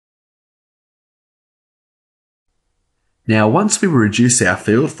Now, once we reduce our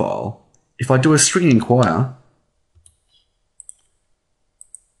field file, if I do a string inquire,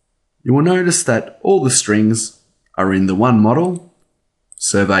 you will notice that all the strings are in the one model,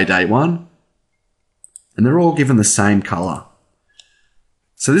 survey date 1, and they're all given the same color.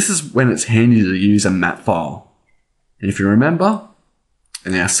 So this is when it's handy to use a map file. And if you remember,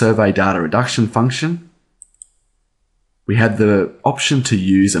 in our survey data reduction function, we had the option to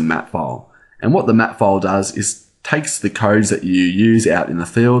use a map file. And what the map file does is takes the codes that you use out in the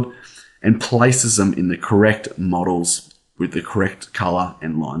field and places them in the correct models with the correct color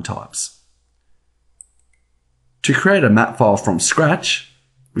and line types. To create a map file from scratch,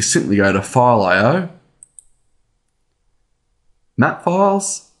 we simply go to File.io, Map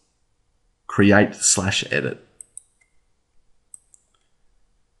Files, Create/Edit.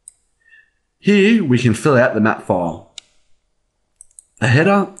 Here we can fill out the map file. The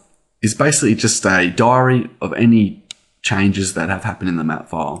header is basically just a diary of any changes that have happened in the map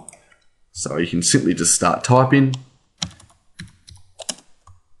file. So you can simply just start typing.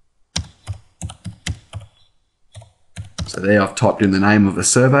 So there I've typed in the name of a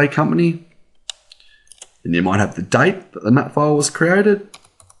survey company, and you might have the date that the map file was created.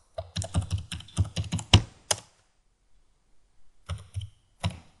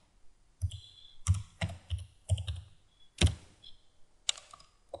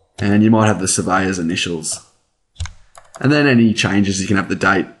 And you might have the surveyor's initials. And then any changes, you can have the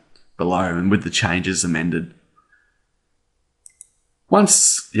date below and with the changes amended.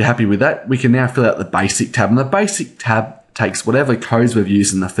 Once you're happy with that, we can now fill out the basic tab. And the basic tab takes whatever codes we've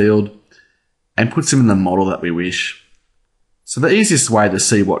used in the field and puts them in the model that we wish. So the easiest way to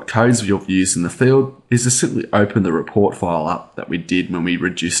see what codes you've used in the field is to simply open the report file up that we did when we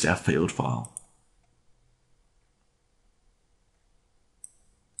reduced our field file.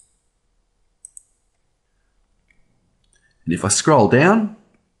 And if I scroll down,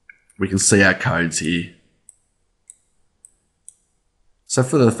 we can see our codes here. So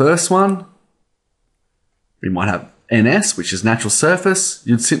for the first one, we might have NS, which is natural surface.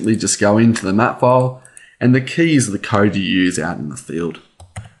 You'd simply just go into the map file, and the key is the code you use out in the field.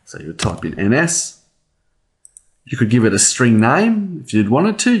 So you would type in NS. You could give it a string name if you'd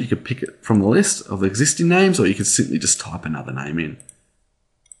wanted to. You could pick it from the list of existing names, or you could simply just type another name in.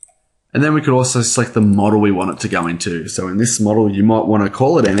 And then we could also select the model we want it to go into. So in this model, you might want to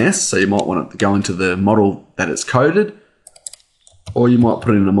call it NS, so you might want it to go into the model that it's coded, or you might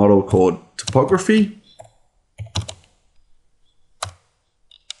put in a model called topography.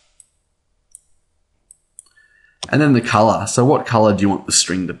 And then the color. So what color do you want the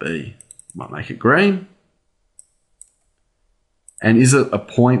string to be? You might make it green. And is it a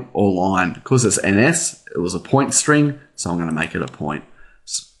point or line? Because it's NS, it was a point string, so I'm going to make it a point.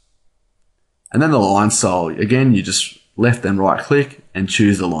 And then the line style. Again, you just left and right click and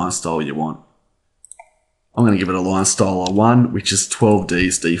choose the line style you want. I'm going to give it a line style of 1, which is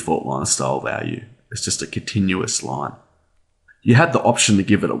 12D's default line style value. It's just a continuous line. You have the option to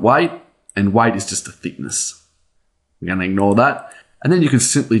give it a weight, and weight is just a thickness. I'm going to ignore that. And then you can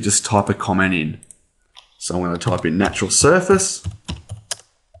simply just type a comment in. So I'm going to type in natural surface.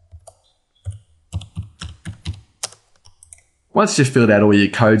 Once you've filled out all your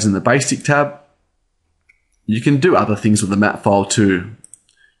codes in the basic tab, you can do other things with the map file too.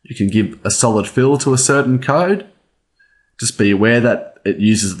 You can give a solid fill to a certain code. Just be aware that it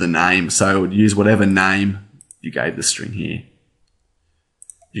uses the name. So it would use whatever name you gave the string here.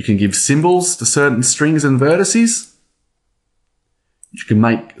 You can give symbols to certain strings and vertices. You can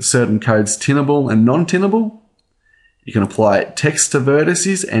make certain codes tinnable and non-tinnable. You can apply text to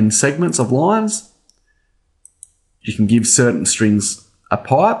vertices and segments of lines. You can give certain strings a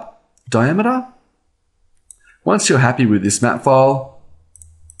pipe diameter. Once you're happy with this map file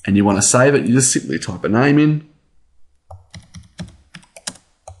and you want to save it, you just simply type a name in.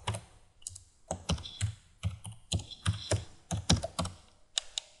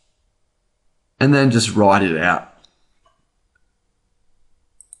 And then just write it out.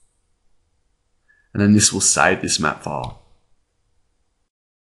 And then this will save this map file.